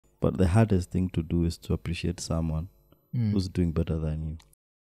but the hardest thing to do is to appreciate someone who's doing better than you.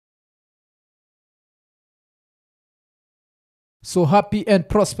 So happy and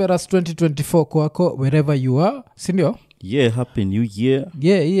prosperous 2024 kwako wherever you are, sindio? Yeah, happy new year.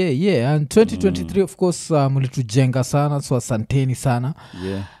 Yeah. And 2023 of course mulitujenga sana, so asanteni sana.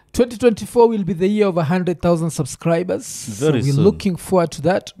 Yeah. 2024 will be the year of 100,000 subscribers. Very so we're soon. looking forward to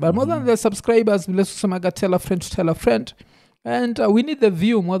that. But more than the subscribers, let's tell a friend to tell a friend. And we need the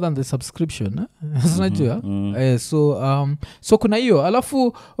view more than the subscription. So kuna hiyo.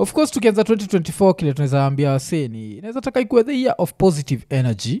 Alafu, of course, tukianza 2024 kile tunaweza ambia waseni. Inaweza taka ikuwe the year of positive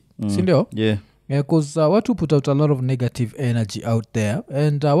energy. Sindio? Yeah. Because watu put out a lot of negative energy out there.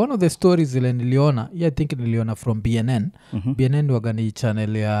 And one of the stories ile niliona, I think niliona from BNN. BNN wagani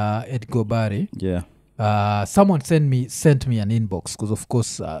channel ya Edgar Barry. Yeah. Someone sent me an inbox because of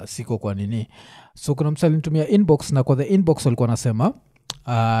course siko kwa nini. So kuna msali nitumia inbox na kwa the inbox walikuwa nasema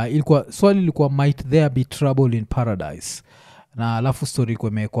swali ilikuwa might there be trouble in paradise. Na alafu story kwa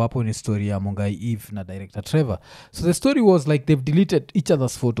imewekwa hapo ni story ya Mungai Eve na director Trevor. So the story was like they've deleted each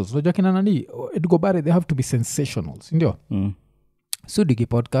other's photos. Unajua kina nani Edgar Barry, they have to be sensational, ndio? So digi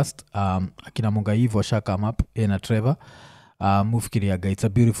podcast akina Mungai Eve washa come up na Trevor mufikiriaga it's a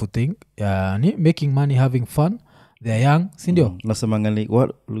beautiful thing. Ni making money, having fun. They are young, sindio? Nasema ngali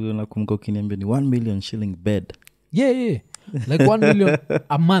nakumbuka ukiniambia ni 1 million shilling bed. Yeah. Like 1 million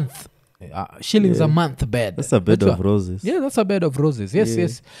a month. Shillings a month bed. That's a bed of roses. Yeah, that's a bed of roses.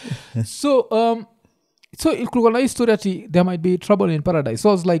 Yes. So ilikuwa na history ati there might be trouble in paradise. So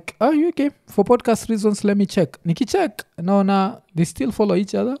I was like, are you okay? For podcast reasons, let me check. Nikicheck, naona they still follow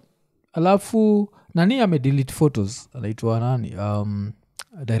each other. Alafu, nani ame-delete photos. Anaitwa nani?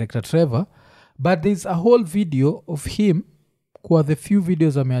 Director Trevor. But there's a whole video of him kwa the few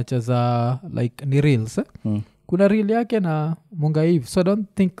videos ameacha za like ni reels. Kuna reel yake na Mungai Eve. So I don't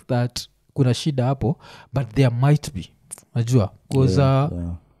think that kuna shida hapo, but there might be. Najua. Because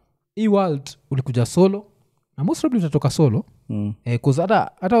hii world ulikuja solo na most probably utatoka solo. Because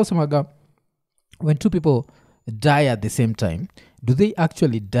hata usemaga when two people die at the same time, do they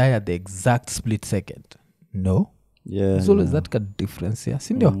actually die at the exact split second? No. Yeah. There's always that kind of difference, yeah.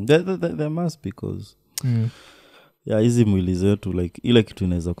 Sindio? There must, because hizi mwili zetu like ile kitu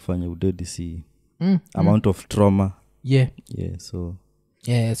inaweza kufanya udedi si amount of trauma. Yeah.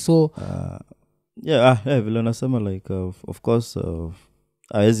 So vile nasema like of course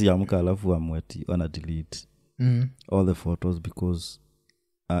hawezi amka alafu amweti wana delete all the photos, because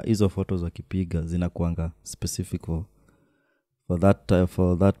hizo photos wakipiga zinakuanga specific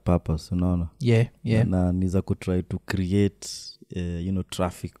for that purpose, unaona? Yeah. Na niza kutry to create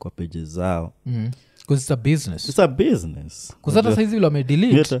traffic kwa pages zao. Because it's a business. Because hata saizi vile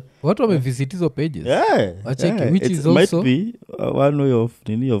wamedelete watu wamevisit hizo pages. Wacheki, which is also might be one way of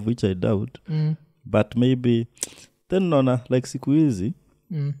nini of which I doubt. But maybe then naona like siku hizi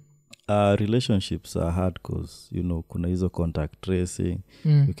relationships are hard because kuna hizo contact tracing.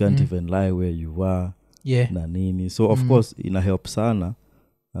 You can't even lie where you are. Na nini. So of course ina help sana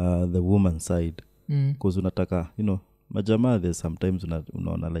the woman side, because unataka majamaa there sometimes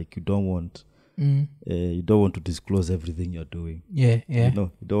unaona like you don't want to disclose everything you're doing. You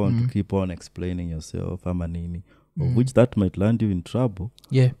don't want to keep on explaining yourself ama nini, of which that might land you in trouble.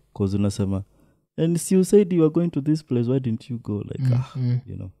 Because unasema, and you said you were going to this place, why didn't you go? Like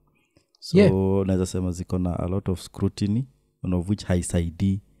so naweza sema ziko na a lot of scrutiny, of which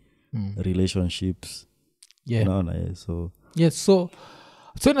haisaidii relationships. So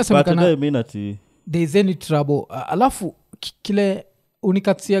inasemekana ati there is any trouble. Alafu kile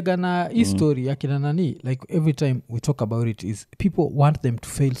unikatsiaga na hii story ya kina nani, like every time we talk about it is people want them to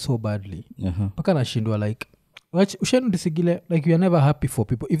fail so badly. Paka nashindwa like ushanudisigile like you are never happy for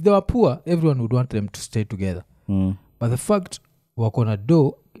people. If they were poor, everyone would want them to stay together. But the fact wako na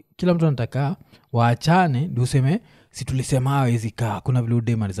do, kila mtu anataka waachane ndio useme si tulisema hawezi kaa, kuna vile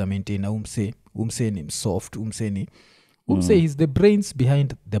udema za maintain na umse ni soft, umse is the brains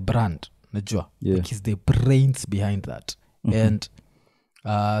behind the brand, najua. Like he's the brains behind that. And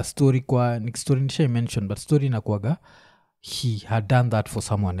story nisha mention, but story inakuaga he had done that for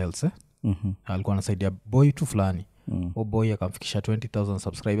someone else. Alikuwa anasaidia boy tu fulani. O boy akamfikisha 20,000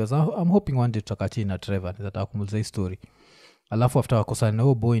 subscribers. I'm hoping one day tutakachi na Trevor nataka kumuuliza hii story. Alafu after wakosana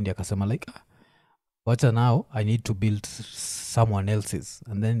na boy ndiye akasema like wacha now I need to build someone else's,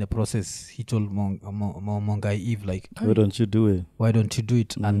 and then in the process he told Mungai Eve like why don't you do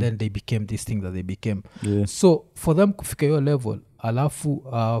it? And then they became this thing that they became. So for them kufika your level, alafu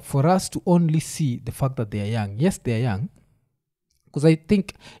for us to only see the fact that they are young. Yes, they are young, because I think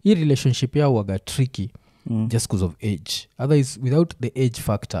hii relationship yao waga tricky just because of age. Otherwise, without the age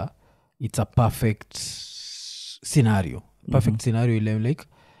factor, it's a perfect scenario. Perfect scenario ile like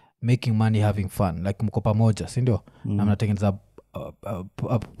making money, having fun, like mko pamoja, si ndio? Na mnatengeneza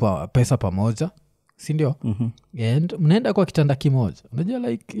pesa pamoja, si ndio? And mnaenda kwa kitanda kimoja. Unajua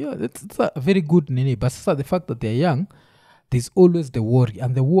like it's a very good nini, but sasa the fact that they're young, there's always the worry,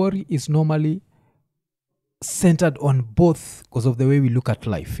 and the worry is normally centered on both because of the way we look at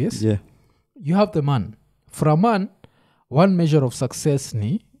life. Yes, you have the man. For a man, one measure of success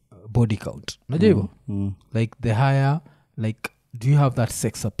ni body count. Unajua hivyo? Like the higher, like do you have that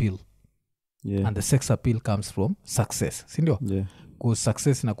sex appeal? And the sex appeal comes from success, si ndio? Because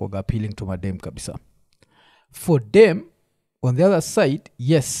success inakuwa appealing to madem kabisa. For them, on the other side,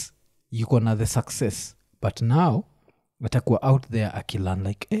 yes, you gonna the success, but now watakuwa out there akilan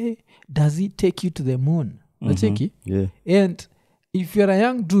like, hey, does he take you to the moon? And if you're a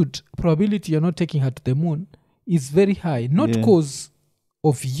young dude, probability you're not taking her to the moon is very high, not because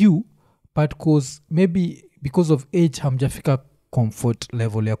of you, but because maybe because of age hamjafika comfort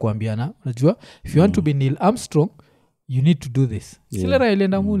level ya kuambiana. Unajua, if you want to be Neil Armstrong, you need to do this. Silera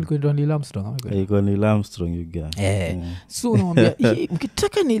ilenda moon kwa Neil Armstrong. Iko Neil Armstrong you guy. So unamwambia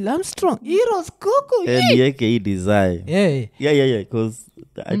ukitaka Neil Armstrong, heroes koko. Yeke hii design. Because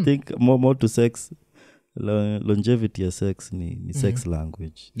I think more to sex, longevity of sex ni sex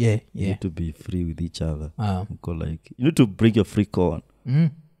language. You need to be free with each other. Like you need to bring your freak on.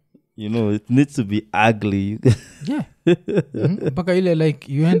 You know, it needs to be ugly. Mpaka ile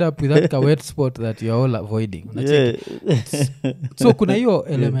like you end up with that wet spot that you're all avoiding. So kuna hiyo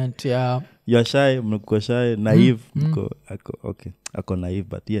element ya you're shy, mko shy, naive, mko ako naive,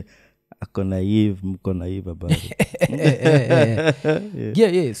 but ako naive, mko naive about it.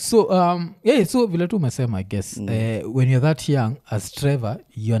 So vile tu umesema, I guess when you're that young as Trevor,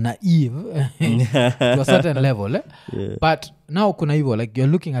 you're naive to a certain level, but now kuna hivyo like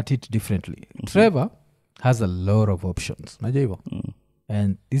you're looking at it differently. Trevor has a lot of options, unajua hivyo,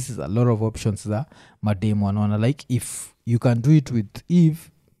 and this is a lot of options that madem wanaona like if you can do it with Eve,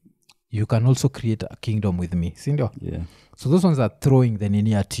 you can also create a kingdom with me, si ndio? So those ones are throwing the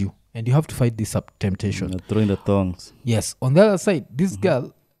nini at you, and you have to fight this temptation. Throwing the thongs. Yes, on the other side, this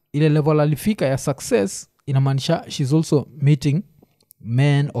girl ile level alifika ya success inamaanisha she's also meeting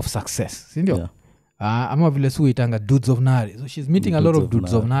men of success, si ndio? Ama vile suitanga dudes of nare, so she's meeting a lot of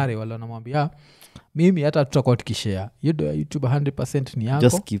dudes of nare wala namwambia mimi hata tutakuwa tukishare YouTube 100% ni yako,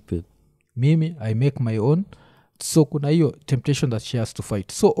 just keep it, mimi I make my own. So kuna hiyo temptation that she has to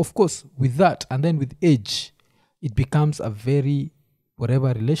fight. So of course with that, and then with age, it becomes a very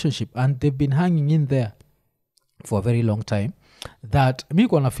whatever relationship, and they've been hanging in there for a very long time, that mi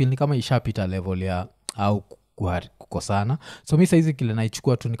kwa na feel ni kama ishapita level ya au kukosana. So mi saizi kile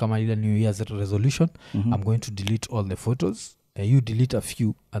naichukua tu ni kama ile New Year's resolution. I'm going to delete all the photos, you delete a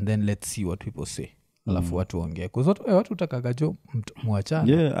few, and then let's see what people say. Alafu watu ongea, because watu utakagajo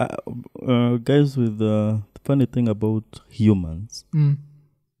muachana. Guys, with the funny thing about humans,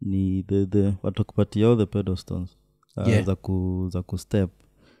 ni the watakupatia all the pedestals za ku step,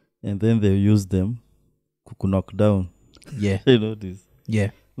 and then they use them knock down. You know this.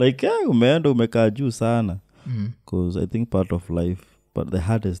 Like umeenda umekaa juu sana, because I think part of life, but the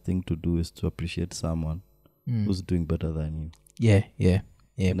hardest thing to do is to appreciate someone who's doing better than you.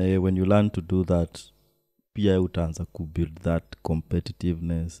 And when you learn to do that, pia utaanza ku build that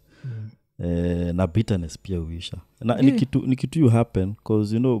competitiveness, na bitterness pia uisha. Na ni kitu you happen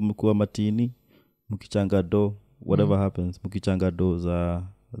because you know mkuwa matini, mkichanga do whatever happens, mkichanga do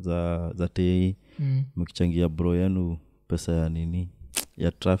za tei, mkichangia bro yenu pesa ya nini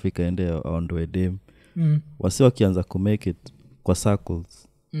ya traffic aende aondoe dem, wasi wakianza ku make it kwa circles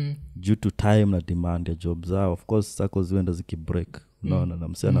due to time na demand ya job zao. Of course circles huenda zikibreak, unaona, na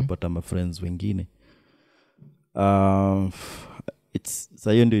msee anapata ma friends wengine. It's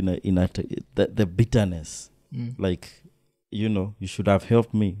sayo ndio ina the bitterness, like you know, you should have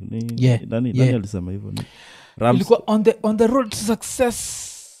helped me. Nani alisema hivyo? Ilikuwa on the road to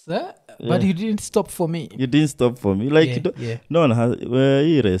success, but you didn't stop for me. You didn't stop for me, like no one has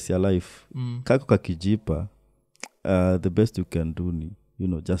hii race ya life. Kako kakijipa, the best you can do ni, you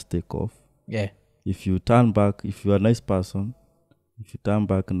know, just take off. If you turn back, if you are a nice person, if you turn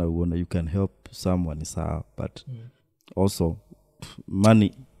back na uona you can help someone is how, but also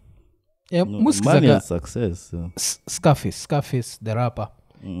money. Money and success. Scarface the rapper,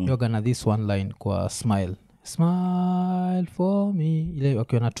 you're gonna this one line kwa smile for me, ile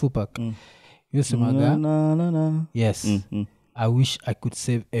wakiwa na Tupac, yusemaga yes, I wish I could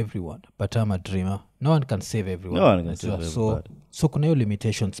save everyone, but I'm a dreamer. No one can save everyone. No one can save everyone. So kuna hiyo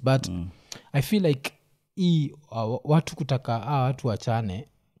limitations, but I feel like watu kutaka watu wachane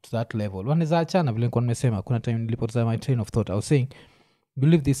to that level wanaweza achana vile nilikuwa nimesema kuna time nilipoteza my train of thought I was saying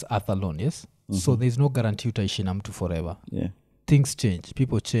believe this earth alone yes so there's no guarantee utaishi na mtu forever things change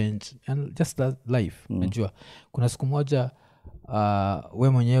people change and just that life najua kuna siku moja we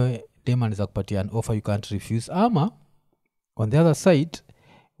mwenyewe dem anaweza kupatia an offer you can't refuse ama on the other side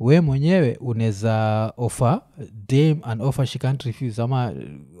we mwenyewe unaweza offer dem an offer she can't refuse ama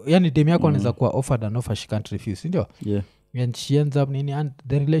yani dem yako anaweza kuwa offered an offer she can't refuse ndio and she ends up nini and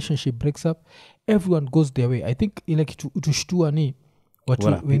the relationship breaks up everyone goes their way I think ile kitu utushtua ni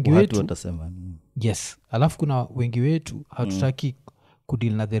watu wengi wetu watasema yes alafu kuna wengi wetu hatutaki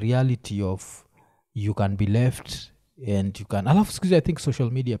kudeal na the reality of you can be left and you can alafu siku I think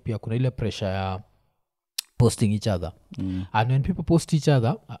social media pia kuna ile pressure ya posting each other and when people post each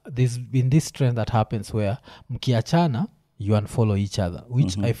other there's been this trend that happens where mkiachana you unfollow each other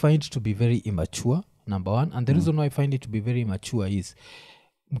which I find to be very immature number one and the reason why I find it to be very immature is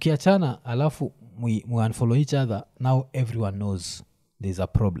mkiachana alafu mu unfollow each other now everyone knows there's a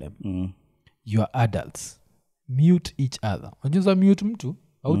problem you are adults mute each other unajua mute mtu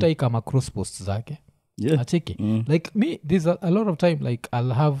hautai kama cross posts zake acheki like me there's a lot of time like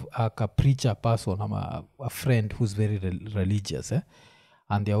I'll have a preacher person ama a friend who's very religious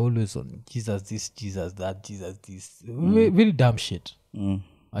and they're always on Jesus this Jesus that Jesus this very dumb shit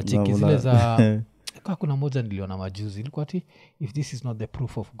acheki zile za kuna moja niliona majuzi ilikuwa ati if this is not the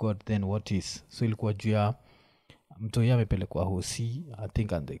proof of God then what is so ilikuwa juu ya mtu yeye amepelekwa hosi I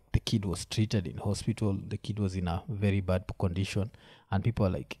think and the kid was treated in hospital the kid was in a very bad condition and people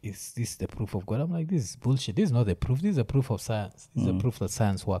are like is this the proof of God I'm like this is bullshit this is not the proof this is a proof of science this is a proof that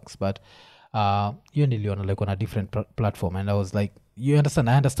science works but you niliona like on a different platform and I was like you understand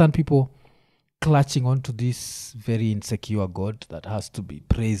I understand people clutching onto this very insecure God that has to be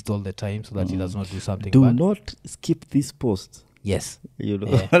praised all the time so that he does not do something do bad. Not skip this post yes you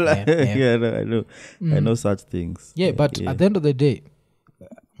know I know such things but at the end of the day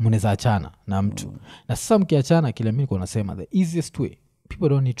mnaweza achana na mtu na sasa mkiachana kile mimi niko nasema the easiest way people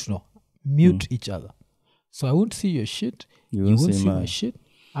don't need to know mute each other so I won't see your shit you won't see my shit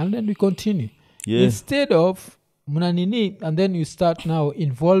and then we continue instead of mnanini and then you start now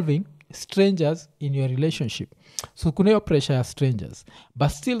involving strangers in your relationship so kuna hiyo pressure ya strangers but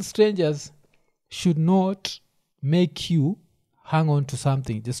still strangers should not make you hang on to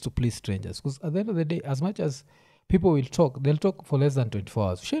something just to please strangers because at the end of the day as much as people will talk they'll talk for less than 24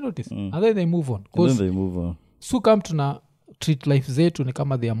 hours should notice and then they move on so come to treat life zetu ni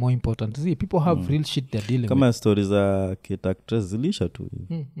kama they are more important see people have real shit they're dealing kama with stories za actress zilisha tu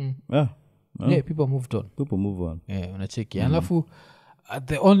people moved on unacheki alafu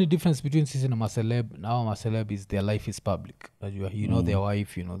the only difference between sisi na maceleb now maceleb is their life is public you know their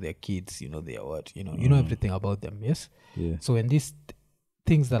wife you know their kids you know their what you know everything about them yes so when these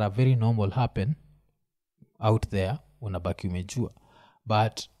things that are very normal happen out there unabaki umejua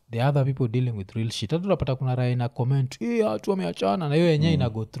but the other people dealing with real shit hata unapata kuna raha ina comment watu wameachana na hiyo yenyewe ina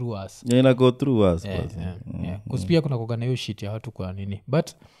go through us because pia kuna kugana hiyo shit ya watu kwa nini but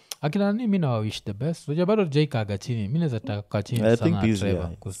akina nini mimi na wish the best so bado jaikaga chini mimi naweza taka chini sana na Trevor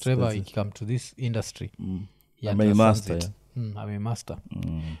because Trevor he come to this industry I'm a master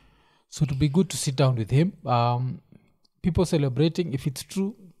so to be good to sit down with him people celebrating if it's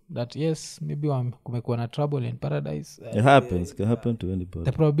true that yes maybe kumekuwa na trouble in paradise it happens can happen to anybody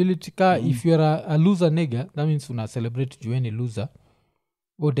the probability if you're a loser nigga that means una celebrate juu any loser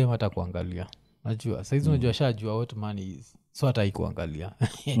dem hata kuangalia najua saizi unajua shajua what money is so hata ikuangalia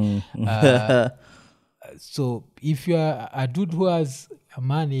so if you're a dude who has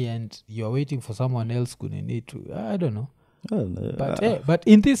money and you're waiting for someone else kunini to I don't know but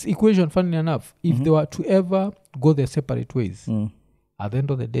in this equation funny enough if they were to ever go their separate ways at the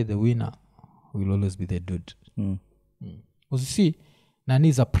end of the day the winner will always be the dude you see nani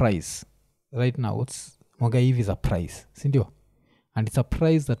is a prize right now what's Mungai is a prize sindio and it's a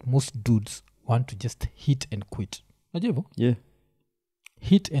prize that most dudes want to just hit and quit najua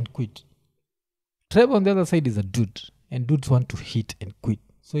hit and quit Trevor on the other side is a dude and dudes want to hit and quit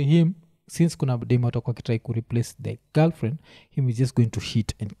so him since kuna dem atakuwa kitrai ku replace the girlfriend him is just going to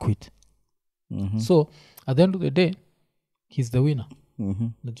hit and quit so at the end of the day he's the winner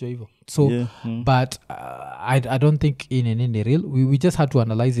najua hivyo so but I don't think in any real we just had to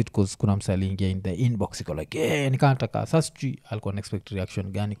analyze it because kuna msaliingia in the inbox iko like nikanataka sasa alikuwa expect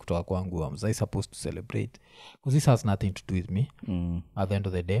reaction gani kutoka kwangu am I supposed to celebrate because this has nothing to do with me at the end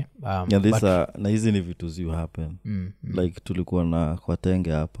of the day this na hizi ni vitu zi happen like tulikuwa na kwa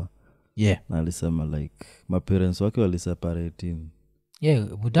tenge hapa na alisema like my parents wake wali separate in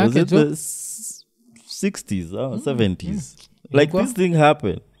budake jo 60s or 70s like this thing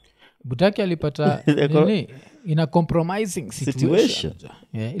happened butaki alipata nini in a compromising situation.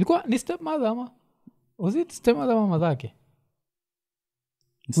 Yeah. Ilikuwa ni stepmother ama was it stepmother ama madhake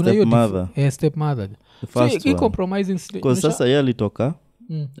stepmother stepmother the first so compromising because sasa yeye alitoka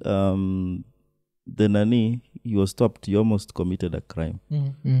the nani he was stopped, he almost committed a crime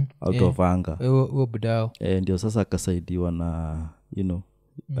out of anger ndio sasa akasaidiwa na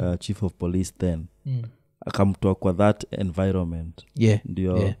chief of police then akamtoa kwa that environment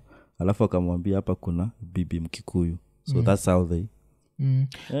ndio alafu akamwambia hapa kuna bibi Mkikuyu so that's how they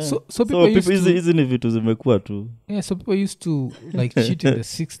so people hizi ni vitu zimekuwa tu so people used to like cheat in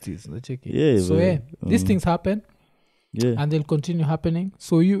the 60s so these things happen and they'll continue happening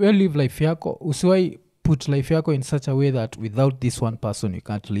so you will live life yako usiwai put life yako in such a way that without this one person you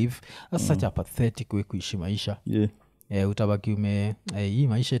can't live. That's such a pathetic way kuishi maisha. Utabaki hii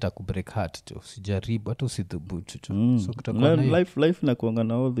maisha itakubreak heart tu, usijaribu hata usidhubutu tu. So kutakuwa na life inakuanga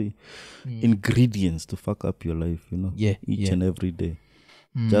na all the ingredients to fuck up your life, you know, each and every day.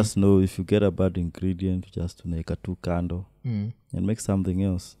 Just know if you get a bad ingredient, just unaweka tu kando and make something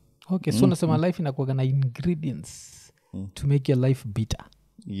else. Okay, so nasema life inakuanga na ingredients to make your life bitter.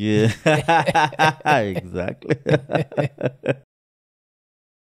 Yeah. Exactly.